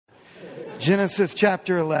Genesis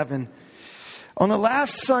chapter 11. On the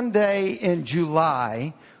last Sunday in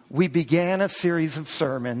July, we began a series of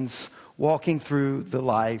sermons walking through the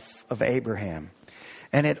life of Abraham.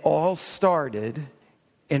 And it all started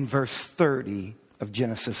in verse 30 of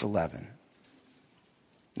Genesis 11.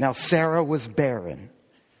 Now Sarah was barren.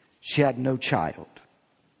 She had no child.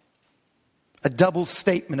 A double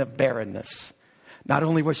statement of barrenness. Not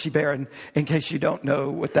only was she barren, in case you don't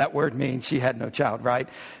know what that word means, she had no child, right?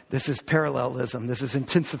 This is parallelism. This is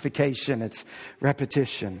intensification. It's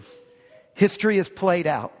repetition. History is played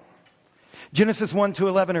out. Genesis 1 to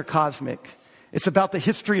 11 are cosmic. It's about the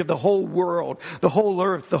history of the whole world, the whole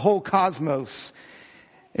earth, the whole cosmos.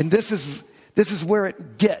 And this is where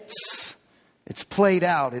it gets. It's played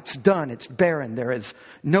out. It's done. It's barren. There is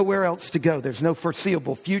nowhere else to go. There's no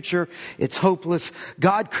foreseeable future. It's hopeless.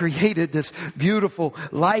 God created this beautiful,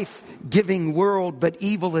 life-giving world, but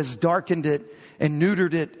evil has darkened it and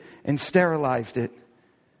neutered it and sterilized it.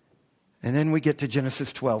 And then we get to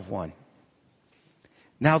Genesis 12:1.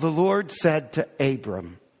 Now the Lord said to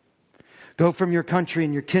Abram, "Go from your country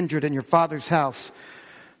and your kindred and your father's house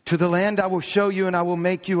to the land I will show you, and I will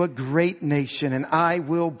make you a great nation, and I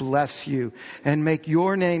will bless you and make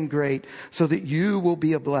your name great so that you will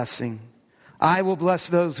be a blessing. I will bless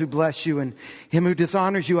those who bless you, and him who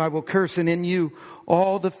dishonors you I will curse, and in you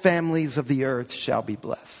all the families of the earth shall be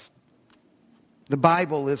blessed." The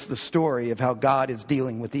Bible is the story of how God is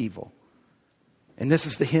dealing with evil. And this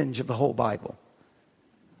is the hinge of the whole Bible.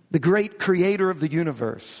 The great creator of the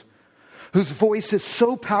universe, whose voice is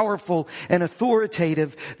so powerful and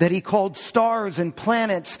authoritative that he called stars and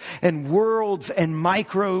planets and worlds and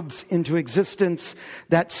microbes into existence,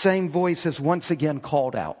 that same voice is once again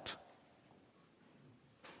called out.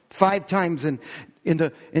 5 times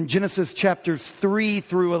in Genesis chapters 3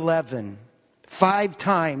 through 11, 5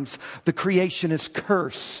 times the creation is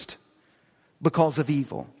cursed because of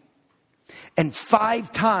evil. And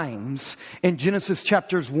 5 times in Genesis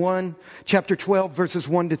chapter 12, verses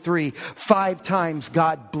 1 to 3, 5 times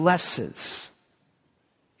God blesses.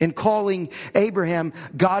 In calling Abraham,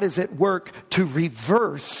 God is at work to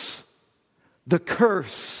reverse the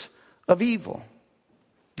curse of evil.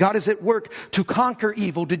 God is at work to conquer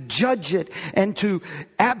evil, to judge it, and to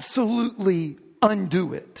absolutely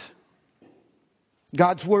undo it.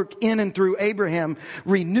 God's work in and through Abraham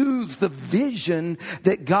renews the vision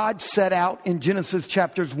that God set out in Genesis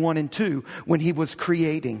chapters 1 and 2 when he was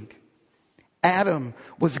creating. Adam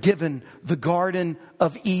was given the Garden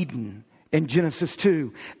of Eden in Genesis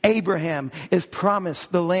 2. Abraham is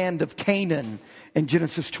promised the land of Canaan in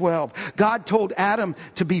Genesis 12. God told Adam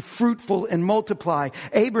to be fruitful and multiply.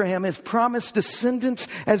 Abraham is promised descendants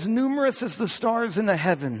as numerous as the stars in the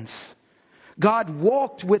heavens. God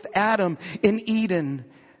walked with Adam in Eden.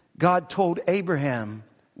 God told Abraham,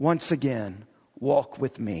 once again, walk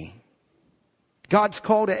with me. God's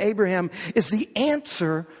call to Abraham is the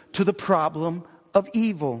answer to the problem of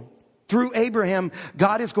evil. Through Abraham,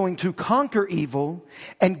 God is going to conquer evil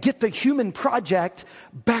and get the human project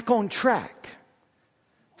back on track.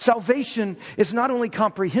 Salvation is not only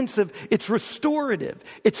comprehensive, it's restorative.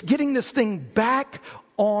 It's getting this thing back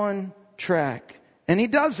on track. And he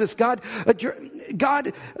does this.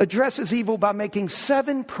 God addresses evil by making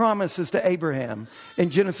 7 promises to Abraham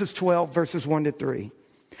in Genesis 12, verses 1 to 3.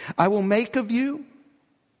 I will make of you.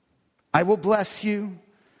 I will bless you.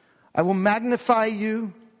 I will magnify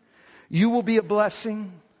you. You will be a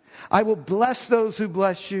blessing. I will bless those who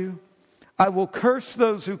bless you. I will curse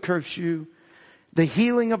those who curse you. The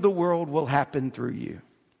healing of the world will happen through you.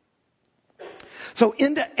 So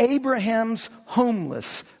into Abraham's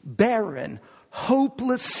homeless, barren,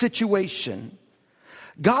 hopeless situation,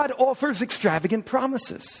 God offers extravagant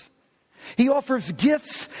promises. He offers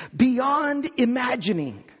gifts beyond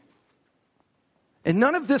imagining. And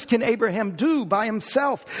none of this can Abraham do by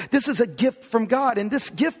himself. This is a gift from God. And this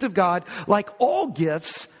gift of God, like all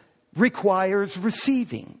gifts, requires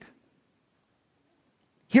receiving.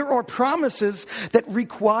 Here are promises that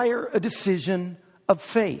require a decision of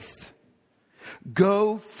faith.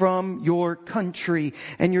 Go from your country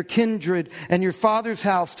and your kindred and your father's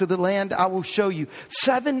house to the land I will show you.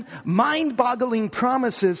 7 mind-boggling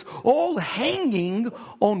promises, all hanging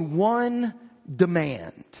on one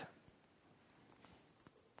demand.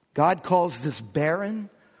 God calls this barren,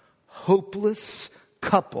 hopeless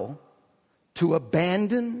couple to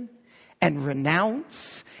abandon and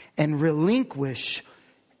renounce and relinquish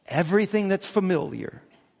everything that's familiar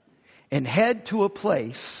and head to a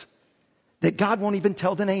place that God won't even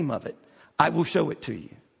tell the name of it. I will show it to you.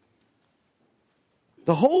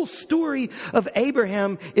 The whole story of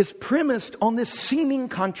Abraham is premised on this seeming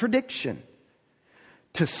contradiction.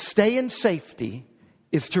 To stay in safety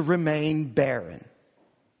is to remain barren.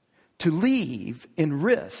 To leave in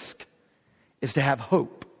risk is to have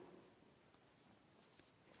hope.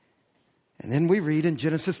 And then we read in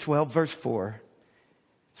Genesis 12, verse 4,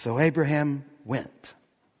 so Abraham went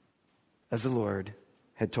as the Lord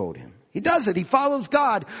had told him. He does it. He follows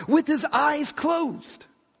God with his eyes closed.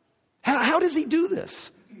 How does he do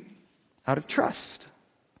this? Out of trust.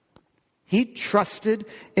 He trusted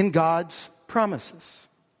in God's promises.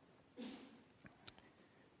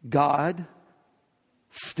 God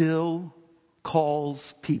still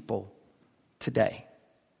calls people today.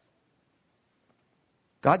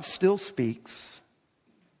 God still speaks.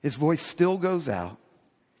 His voice still goes out.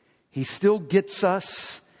 He still gets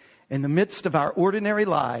us in the midst of our ordinary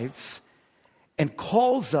lives and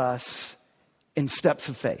calls us in steps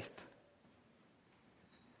of faith.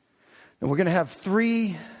 And we're going to have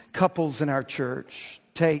 3 couples in our church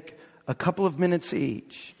take a couple of minutes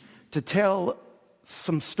each to tell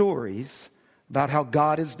some stories about how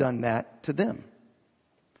God has done that to them.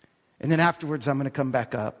 And then afterwards, I'm going to come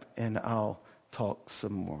back up and I'll talk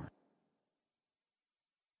some more.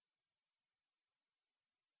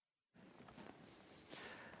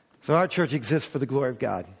 So our church exists for the glory of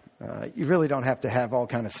God. You really don't have to have all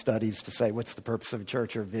kind of studies to say what's the purpose of a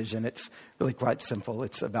church or a vision. It's really quite simple.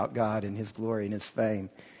 It's about God and his glory and his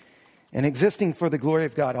fame. And existing for the glory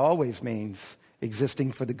of God always means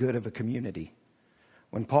existing for the good of a community.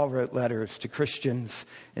 When Paul wrote letters to Christians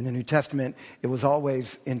in the New Testament, it was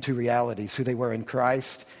always in 2 realities, who they were in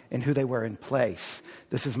Christ and who they were in place.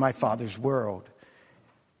 This is my Father's world.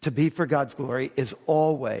 To be for God's glory is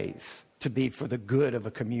always to be for the good of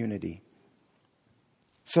a community.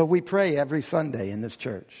 So we pray every Sunday in this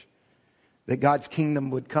church that God's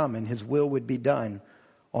kingdom would come and his will would be done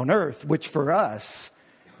on earth, which for us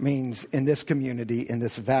means in this community, in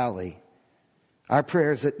this valley. Our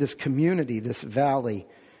prayer is that this community, this valley,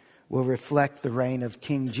 will reflect the reign of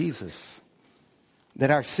King Jesus.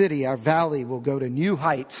 That our city, our valley, will go to new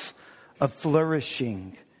heights of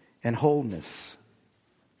flourishing and wholeness.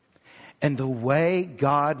 And the way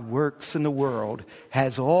God works in the world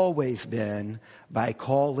has always been by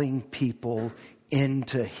calling people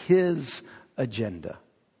into his agenda.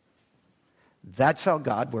 That's how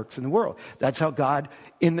God works in the world. That's how God,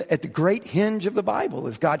 at the great hinge of the Bible,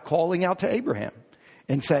 is God calling out to Abraham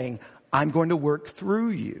and saying, I'm going to work through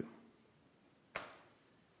you.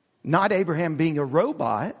 Not Abraham being a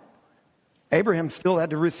robot. Abraham still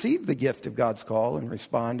had to receive the gift of God's call and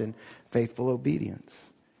respond in faithful obedience.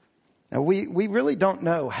 Now, we really don't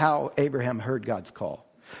know how Abraham heard God's call.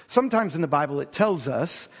 Sometimes in the Bible it tells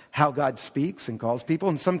us how God speaks and calls people,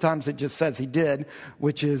 and sometimes it just says he did,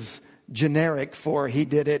 which is generic for he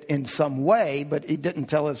did it in some way, but he didn't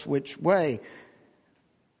tell us which way.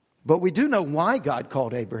 But we do know why God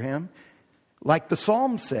called Abraham. Like the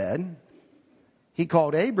Psalm said, he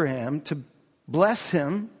called Abraham to bless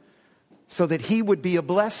him so that he would be a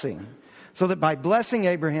blessing. So that by blessing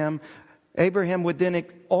Abraham would then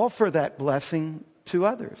offer that blessing to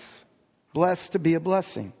others. Blessed to be a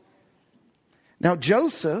blessing. Now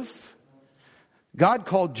Joseph, God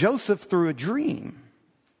called Joseph through a dream.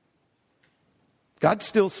 God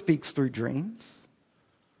still speaks through dreams.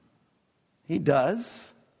 He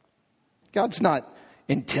does. God's not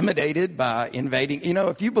intimidated by invading. You know,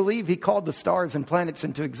 if you believe he called the stars and planets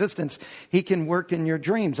into existence, he can work in your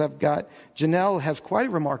dreams. Janelle has quite a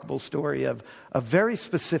remarkable story of a very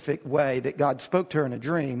specific way that God spoke to her in a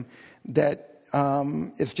dream that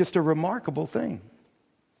is just a remarkable thing.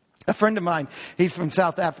 A friend of mine, he's from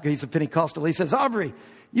South Africa, he's a Pentecostal. He says, Aubrey,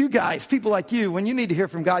 you guys, people like you, when you need to hear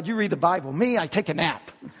from God, you read the Bible. Me, I take a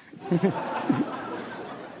nap.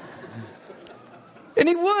 And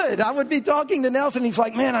he would. I would be talking to Nelson. He's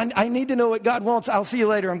like, man, I need to know what God wants. I'll see you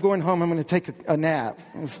later. I'm going home. I'm going to take a nap.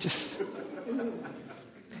 It's just...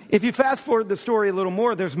 If you fast forward the story a little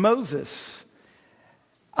more, there's Moses.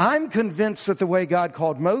 I'm convinced that the way God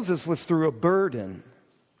called Moses was through a burden.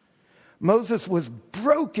 Moses was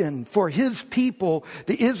broken for his people,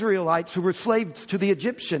 the Israelites who were slaves to the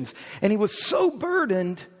Egyptians. And he was so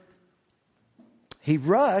burdened, he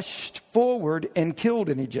rushed forward and killed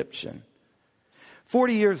an Egyptian.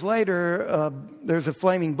 40 years later, there's a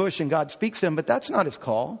flaming bush and God speaks to him, but that's not his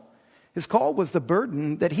call. His call was the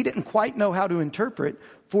burden that he didn't quite know how to interpret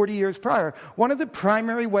 40 years prior. One of the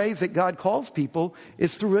primary ways that God calls people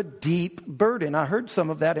is through a deep burden. I heard some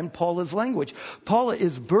of that in Paula's language. Paula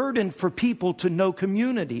is burdened for people to know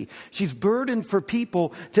community. She's burdened for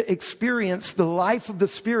people to experience the life of the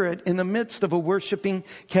Spirit in the midst of a worshiping,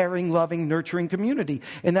 caring, loving, nurturing community.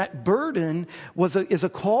 And that burden is a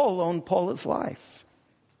call on Paula's life.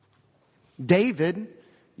 David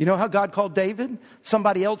You know how God called David?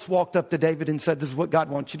 Somebody else walked up to David and said, this is what God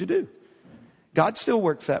wants you to do. God still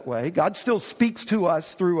works that way. God still speaks to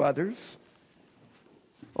us through others.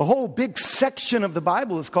 A whole big section of the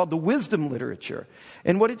Bible is called the wisdom literature.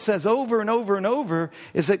 And what it says over and over and over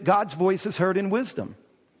is that God's voice is heard in wisdom.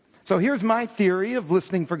 So here's my theory of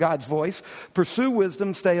listening for God's voice. Pursue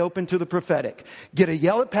wisdom, stay open to the prophetic. Get a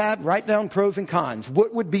yellow pad, write down pros and cons.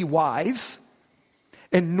 What would be wise?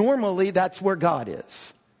 And normally that's where God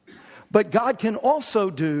is. But God can also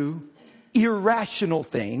do irrational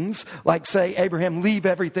things, like say, Abraham, leave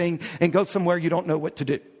everything and go somewhere you don't know what to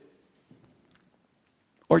do.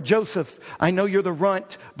 Or Joseph, I know you're the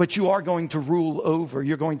runt, but you are going to rule over.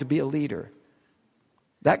 You're going to be a leader.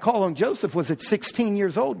 That call on Joseph was at 16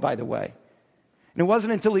 years old, by the way. And it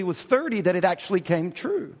wasn't until he was 30 that it actually came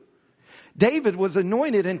true. David was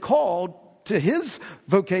anointed and called to his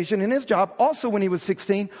vocation and his job also when he was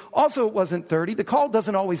 16. Also, it wasn't 30. The call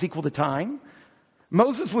doesn't always equal the time.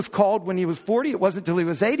 Moses was called when he was 40. It wasn't until he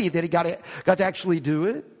was 80 that he got to actually do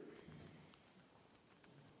it.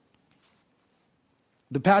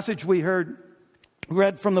 The passage we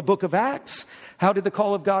read from the book of Acts, how did the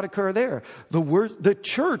call of God occur there? The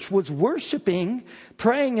church was worshiping,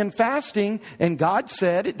 praying and fasting, and God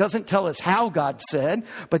said, it doesn't tell us how God said,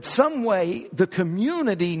 but some way the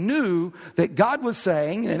community knew that God was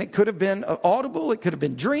saying, and it could have been audible, it could have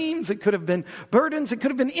been dreams, it could have been burdens, it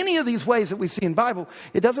could have been any of these ways that we see in the Bible.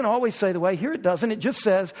 It doesn't always say the way. Here it doesn't. It just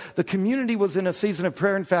says the community was in a season of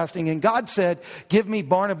prayer and fasting, and God said, give me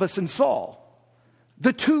Barnabas and Saul,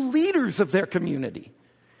 the two leaders of their community.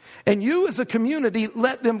 And you as a community,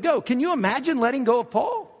 let them go. Can you imagine letting go of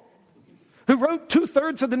Paul, who wrote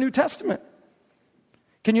 2/3 of the New Testament?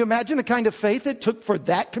 Can you imagine the kind of faith it took for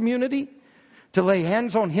that community to lay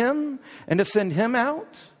hands on him and to send him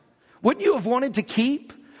out? Wouldn't you have wanted to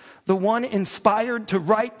keep the one inspired to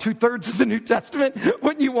write 2/3 of the New Testament?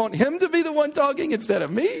 Wouldn't you want him to be the one talking instead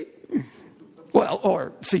of me? Well,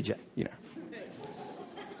 or CJ, you know.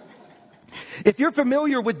 If you're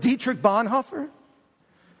familiar with Dietrich Bonhoeffer,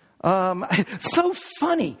 so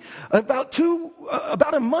funny. About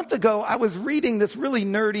a month ago, I was reading this really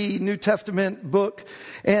nerdy New Testament book,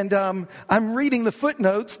 and I'm reading the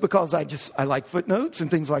footnotes because I like footnotes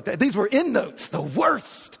and things like that. These were endnotes, the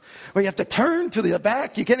worst, where you have to turn to the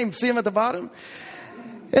back. You can't even see them at the bottom.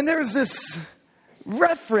 And there's this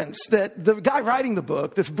reference that the guy writing the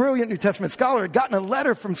book, this brilliant New Testament scholar, had gotten a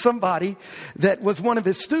letter from somebody that was one of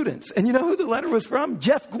his students. And you know who the letter was from?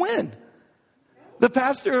 Jeff Gwynne, the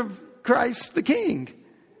pastor of Christ the King.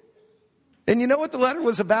 And you know what the letter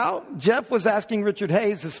was about? Jeff was asking Richard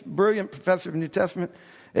Hayes, this brilliant professor of New Testament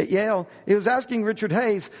at Yale. He was asking Richard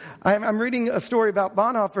Hayes, I'm reading a story about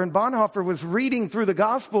Bonhoeffer, and Bonhoeffer was reading through the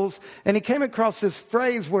Gospels, and he came across this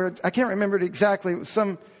phrase where, I can't remember it exactly, it was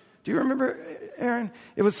some... Do you remember, Aaron?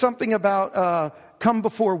 It was something about come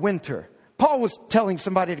before winter. Paul was telling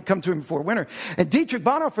somebody to come to him before winter. And Dietrich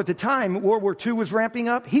Bonhoeffer at the time, World War II was ramping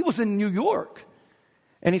up. He was in New York.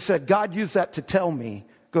 And he said, God used that to tell me,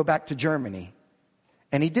 go back to Germany.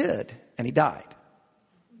 And he did. And he died.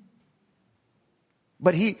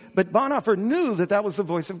 But Bonhoeffer knew that was the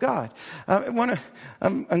voice of God.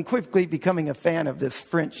 I'm quickly becoming a fan of this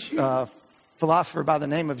French philosopher by the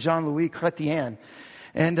name of Jean-Louis Chrétien.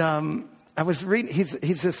 And I was reading, he's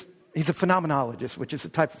a phenomenologist, which is a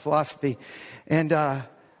type of philosophy. And I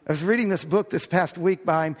was reading this book this past week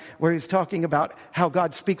by him where he's talking about how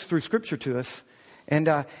God speaks through Scripture to us.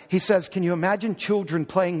 And he says, can you imagine children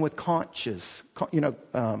playing with conches?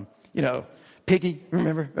 Piggy,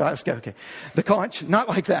 remember? Okay. The conch, not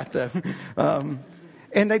like that though.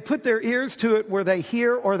 And they put their ears to it where they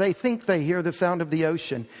hear or they think they hear the sound of the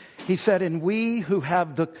ocean. He said, and we who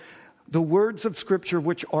have the words of Scripture,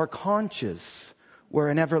 which are conches, where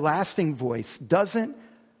an everlasting voice doesn't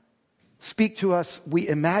speak to us, we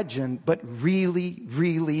imagine, but really,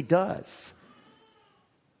 really does.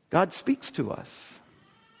 God speaks to us.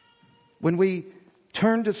 When we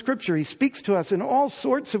turn to Scripture, He speaks to us in all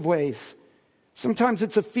sorts of ways. Sometimes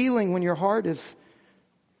it's a feeling when your heart is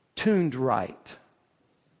tuned right.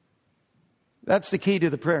 That's the key to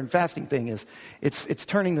the prayer and fasting thing, is it's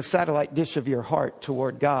turning the satellite dish of your heart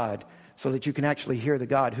toward God, so that you can actually hear the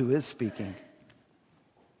God who is speaking.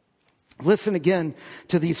 Listen again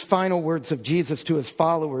to these final words of Jesus to his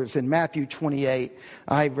followers in Matthew 28.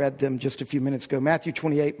 I read them just a few minutes ago. Matthew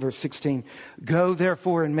 28, verse 16. Go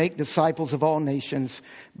therefore and make disciples of all nations,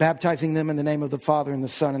 baptizing them in the name of the Father and the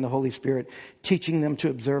Son and the Holy Spirit, teaching them to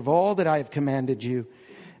observe all that I have commanded you.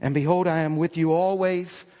 And behold, I am with you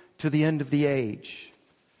always to the end of the age.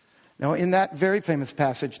 Now, in that very famous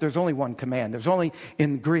passage, there's only one command. There's only,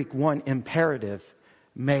 in Greek, one imperative.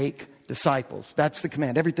 make disciples. That's the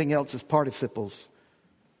command. Everything else is participles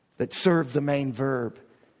that serve the main verb.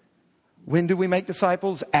 When do we make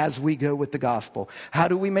disciples? As we go with the gospel. How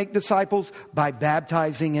do we make disciples? By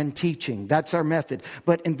baptizing and teaching. That's our method.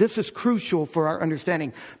 And this is crucial for our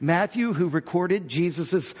understanding. Matthew, who recorded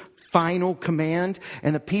Jesus' final command,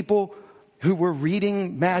 and the people who were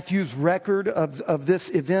reading Matthew's record of this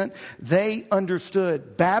event, they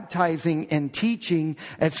understood baptizing and teaching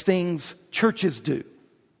as things churches do.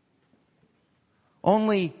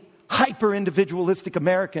 Only hyper-individualistic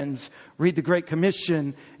Americans read the Great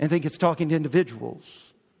Commission and think it's talking to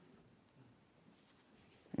individuals.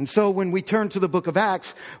 And so when we turn to the book of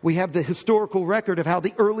Acts, we have the historical record of how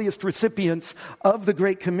the earliest recipients of the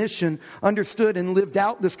Great Commission understood and lived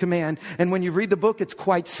out this command. And when you read the book, it's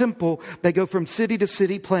quite simple. They go from city to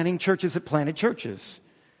city planting churches that planted churches.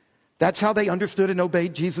 That's how they understood and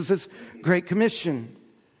obeyed Jesus' Great Commission.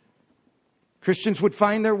 Christians would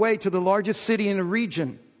find their way to the largest city in a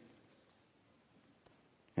region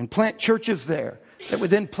and plant churches there that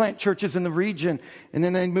would then plant churches in the region, and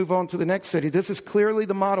then they move on to the next city. This is clearly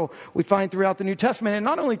the model we find throughout the New Testament. And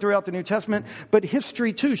not only throughout the New Testament, but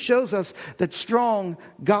history too shows us that strong,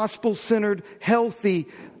 gospel-centered, healthy,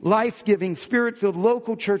 life-giving, spirit-filled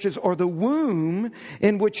local churches are the womb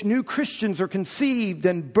in which new Christians are conceived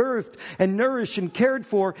and birthed and nourished and cared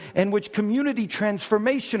for, and which community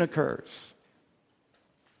transformation occurs.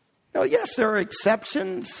 Now, yes, there are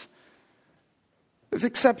exceptions. There's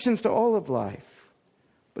exceptions to all of life.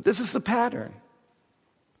 But this is the pattern.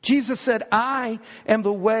 Jesus said, I am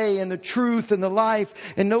the way and the truth and the life,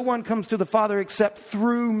 and no one comes to the Father except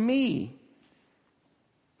through me.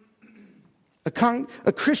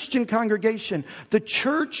 A Christian congregation, the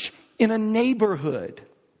church in a neighborhood,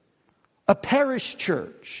 a parish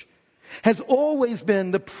church, has always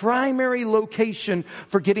been the primary location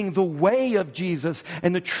for getting the way of Jesus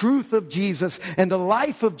and the truth of Jesus and the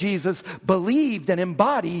life of Jesus believed and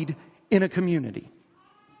embodied in a community.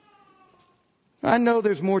 I know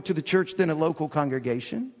there's more to the church than a local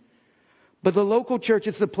congregation, but the local church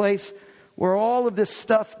is the place where all of this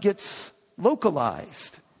stuff gets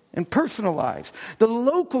localized and personalized. The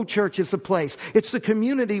local church is the place. It's the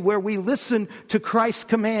community where we listen to Christ's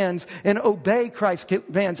commands and obey Christ's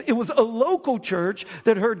commands. It was a local church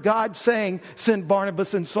that heard God saying, send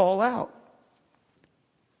Barnabas and Saul out.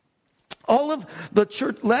 All of the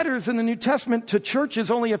church letters in the New Testament to churches,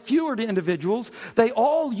 only a few are to individuals. They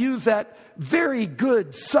all use that very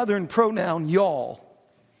good Southern pronoun, y'all.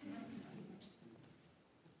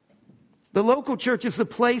 The local church is the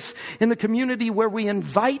place in the community where we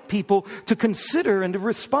invite people to consider and to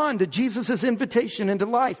respond to Jesus' invitation into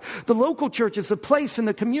life. The local church is the place in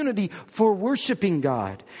the community for worshiping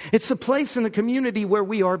God. It's the place in the community where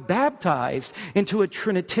we are baptized into a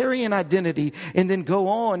Trinitarian identity and then go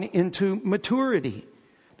on into maturity.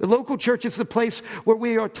 The local church is the place where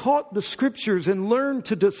we are taught the scriptures and learn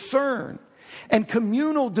to discern. And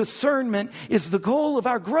communal discernment is the goal of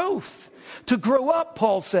our growth. To grow up,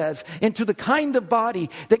 Paul says, into the kind of body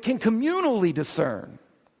that can communally discern.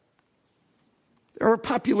 There are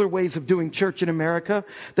popular ways of doing church in America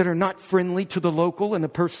that are not friendly to the local and the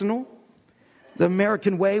personal. The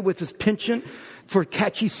American way, with its penchant for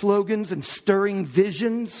catchy slogans and stirring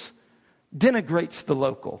visions, denigrates the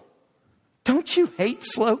local. Don't you hate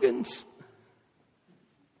slogans?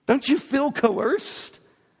 Don't you feel coerced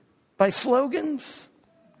by slogans?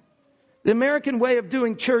 The American way of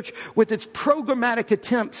doing church, with its programmatic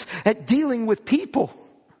attempts at dealing with people,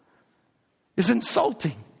 is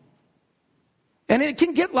insulting. And it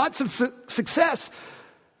can get lots of success,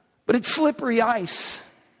 but it's slippery ice.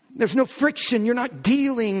 There's no friction. You're not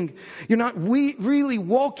dealing. You're not really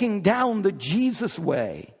walking down the Jesus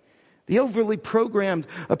way. The overly programmed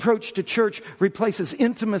approach to church replaces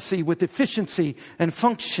intimacy with efficiency and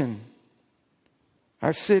function.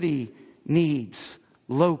 Our city needs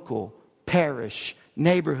local, parish,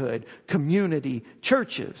 neighborhood, community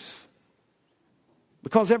churches,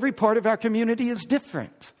 because every part of our community is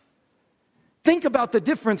different. Think about the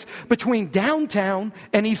difference between downtown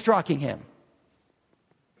and East Rockingham.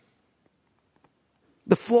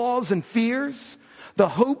 The flaws and fears, the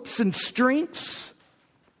hopes and strengths.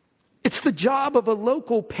 It's the job of a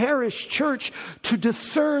local parish church to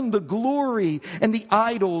discern the glory and the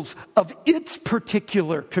idols of its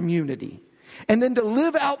particular community, and then to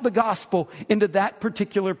live out the gospel into that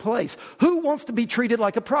particular place. Who wants to be treated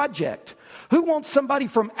like a project? Who wants somebody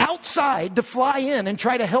from outside to fly in and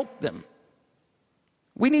try to help them?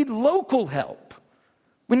 We need local help.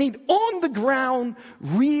 We need on the ground,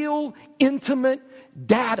 real, intimate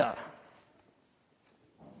data.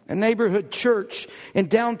 A neighborhood church in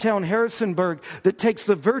downtown Harrisonburg that takes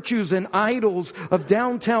the virtues and idols of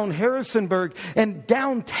downtown Harrisonburg and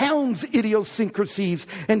downtown's idiosyncrasies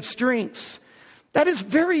and strengths. That is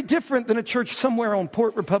very different than a church somewhere on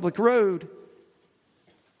Port Republic Road.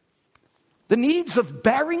 The needs of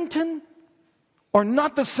Barrington are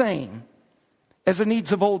not the same as the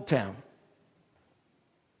needs of Old Town.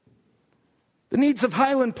 The needs of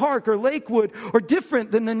Highland Park or Lakewood are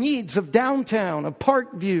different than the needs of downtown, of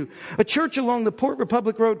Parkview. A church along the Port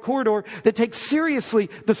Republic Road corridor that takes seriously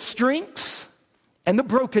the strengths and the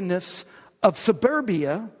brokenness of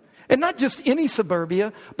suburbia, and not just any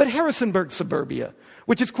suburbia, but Harrisonburg suburbia,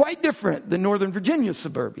 which is quite different than Northern Virginia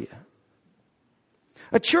suburbia.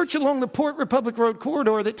 A church along the Port Republic Road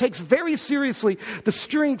corridor that takes very seriously the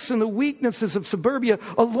strengths and the weaknesses of suburbia,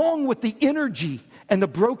 along with the energy and the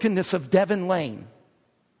brokenness of Devon Lane.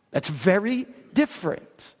 That's very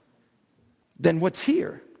different than what's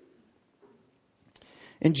here.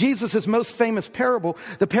 In Jesus' most famous parable,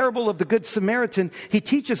 the parable of the Good Samaritan, he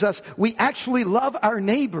teaches us we actually love our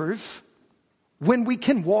neighbors when we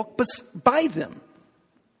can walk by them.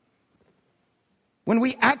 When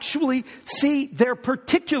we actually see their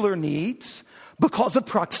particular needs because of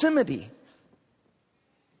proximity.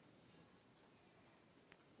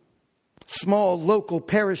 Small local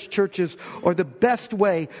parish churches are the best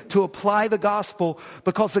way to apply the gospel,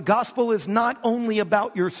 because the gospel is not only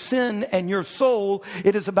about your sin and your soul,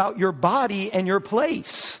 it is about your body and your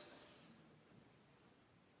place.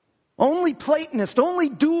 Only Platonists, only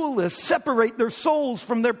dualists separate their souls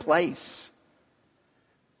from their place.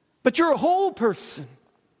 But you're a whole person.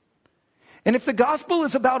 And if the gospel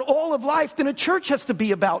is about all of life, then a church has to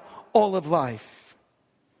be about all of life.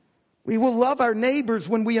 We will love our neighbors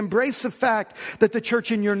when we embrace the fact that the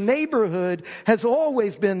church in your neighborhood has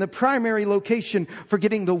always been the primary location for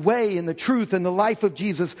getting the way and the truth and the life of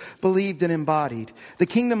Jesus believed and embodied. The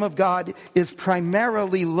kingdom of God is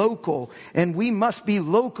primarily local, and we must be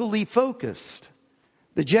locally focused.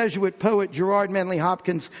 The Jesuit poet Gerard Manley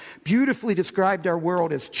Hopkins beautifully described our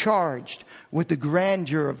world as charged with the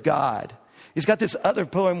grandeur of God. He's got this other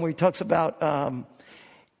poem where he talks about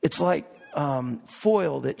it's like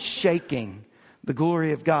foil that's shaking. The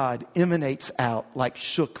glory of God emanates out like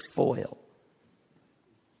shook foil.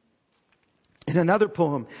 In another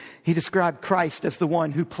poem, he described Christ as the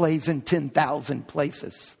one who plays in 10,000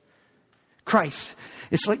 places. Christ.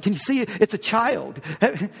 It's like, can you see it? It's a child.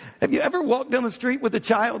 Have you ever walked down the street with a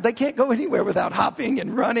child? They can't go anywhere without hopping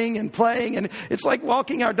and running and playing. And it's like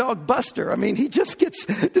walking our dog Buster. I mean, he just gets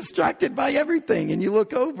distracted by everything. And you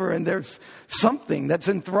look over and there's something that's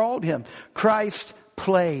enthralled him. Christ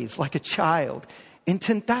plays like a child in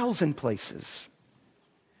 10,000 places.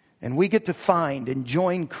 And we get to find and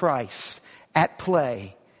join Christ at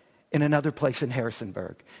play in another place in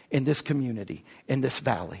Harrisonburg, in this community, in this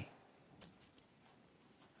valley.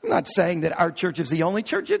 I'm not saying that our church is the only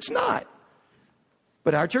church. It's not.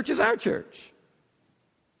 But our church is our church.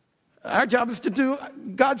 Our job is to do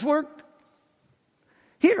God's work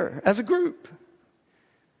here as a group.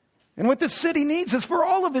 And what this city needs is for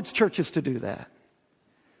all of its churches to do that.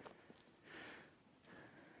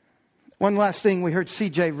 One last thing, we heard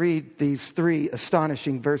CJ read these 3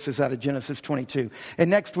 astonishing verses out of Genesis 22. And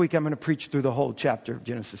next week I'm going to preach through the whole chapter of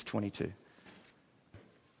Genesis 22.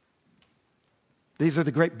 These are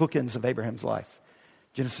the great bookends of Abraham's life.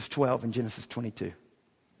 Genesis 12 and Genesis 22.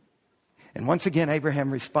 And once again,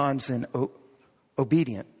 Abraham responds in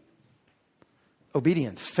obedience,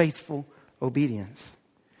 faithful obedience.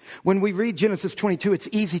 When we read Genesis 22, it's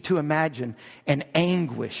easy to imagine an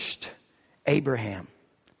anguished Abraham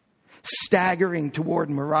staggering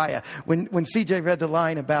toward Moriah. When CJ read the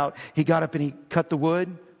line about he got up and he cut the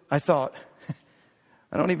wood, I thought,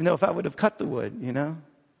 I don't even know if I would have cut the wood, you know.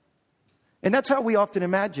 And that's how we often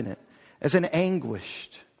imagine it, as an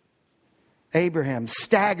anguished Abraham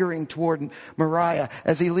staggering toward Moriah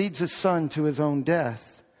as he leads his son to his own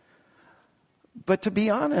death. But to be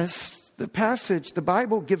honest, the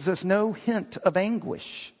Bible gives us no hint of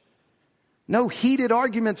anguish. No heated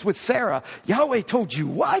arguments with Sarah. Yahweh told you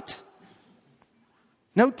what?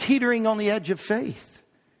 No teetering on the edge of faith.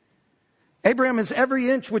 Abraham is every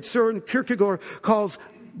inch what Søren Kierkegaard calls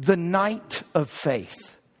the knight of faith.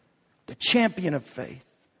 The champion of faith.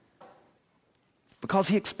 Because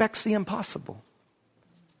he expects the impossible.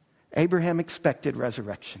 Abraham expected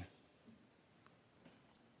resurrection.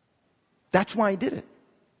 That's why he did it.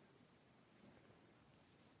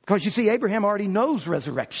 Because you see, Abraham already knows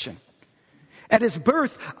resurrection. At his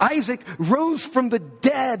birth, Isaac rose from the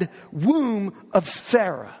dead womb of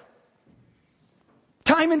Sarah.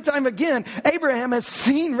 Time and time again, Abraham has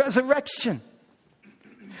seen resurrection.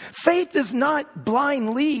 Faith is not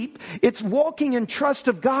blind leap. It's walking in trust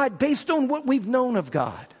of God based on what we've known of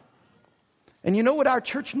God. And you know what our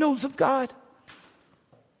church knows of God?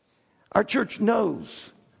 Our church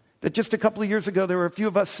knows that just a couple of years ago, there were a few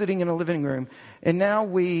of us sitting in a living room. And now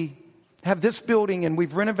we have this building and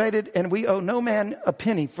we've renovated, and we owe no man a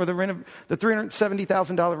penny for the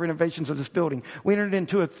 $370,000 renovations of this building. We entered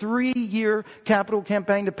into a 3-year capital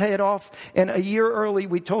campaign to pay it off. And a year early,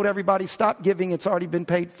 we told everybody, stop giving. It's already been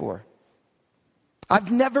paid for. I've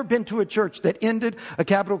never been to a church that ended a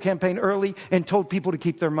capital campaign early and told people to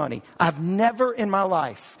keep their money. I've never in my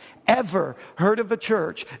life ever heard of a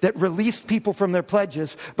church that released people from their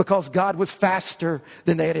pledges because God was faster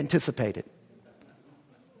than they had anticipated.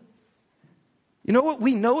 You know what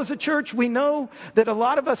we know as a church? We know that a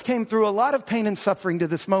lot of us came through a lot of pain and suffering to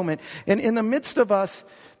this moment. And in the midst of us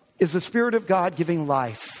is the Spirit of God giving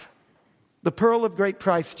life. The pearl of great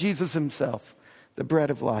price, Jesus himself, the bread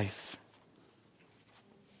of life.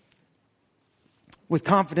 With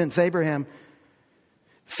confidence, Abraham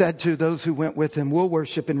said to those who went with him, we'll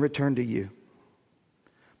worship and return to you.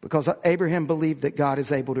 Because Abraham believed that God is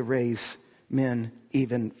able to raise men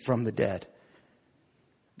even from the dead.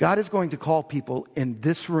 God is going to call people in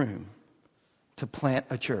this room to plant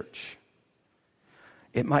a church.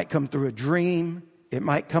 It might come through a dream. It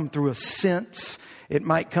might come through a sense. It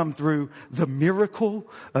might come through the miracle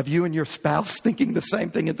of you and your spouse thinking the same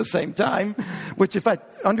thing at the same time, which if I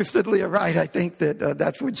understood Leah right, I think that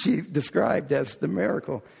that's what she described as the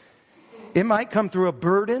miracle. It might come through a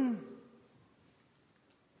burden.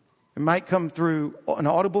 It might come through an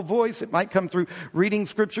audible voice. It might come through reading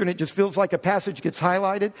scripture and it just feels like a passage gets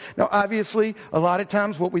highlighted. Now, obviously, a lot of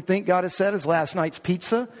times what we think God has said is last night's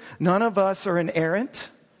pizza. None of us are inerrant.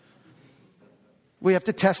 We have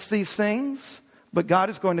to test these things. But God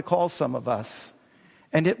is going to call some of us,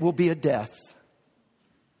 and it will be a death.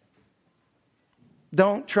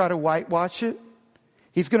 Don't try to whitewash it.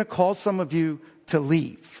 He's going to call some of you to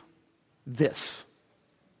leave this.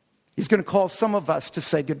 He's going to call some of us to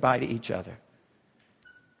say goodbye to each other.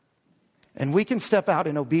 And we can step out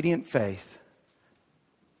in obedient faith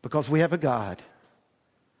because we have a God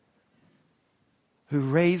who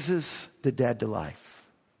raises the dead to life.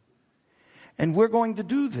 And we're going to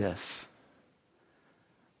do this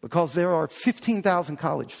because there are 15,000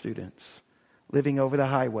 college students living over the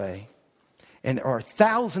highway. And there are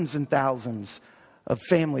thousands and thousands of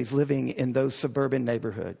families living in those suburban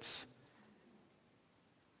neighborhoods.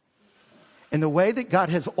 And the way that God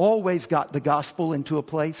has always got the gospel into a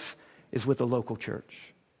place is with a local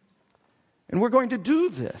church. And we're going to do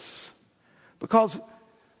this because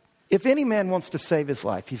if any man wants to save his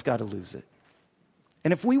life, he's got to lose it.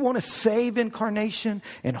 And if we want to save Incarnation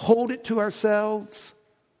and hold it to ourselves,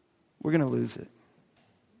 we're going to lose it.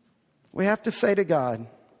 We have to say to God,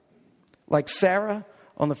 like Sarah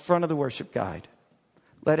on the front of the worship guide,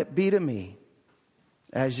 let it be to me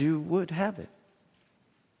as you would have it.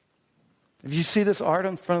 If you see this art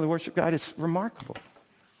on the front of the worship guide, it's remarkable.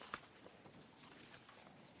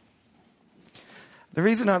 The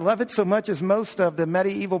reason I love it so much is most of the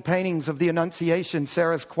medieval paintings of the Annunciation,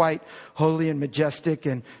 Sarah's quite holy and majestic,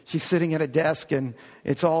 and she's sitting at a desk, and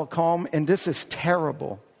it's all calm, and this is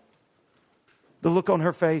terrible. The look on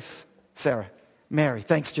her face, Sarah, Mary,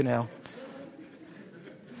 thanks Janelle.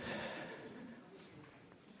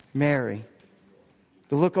 Mary,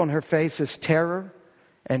 the look on her face is terror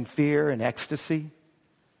and fear and ecstasy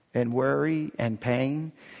and worry and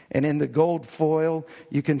pain. And in the gold foil,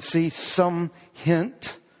 you can see some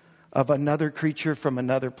hint of another creature from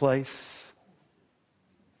another place.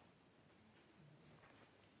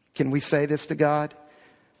 Can we say this to God?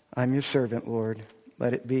 I'm your servant, Lord.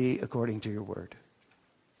 Let it be according to your word.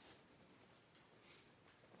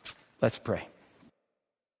 Let's pray.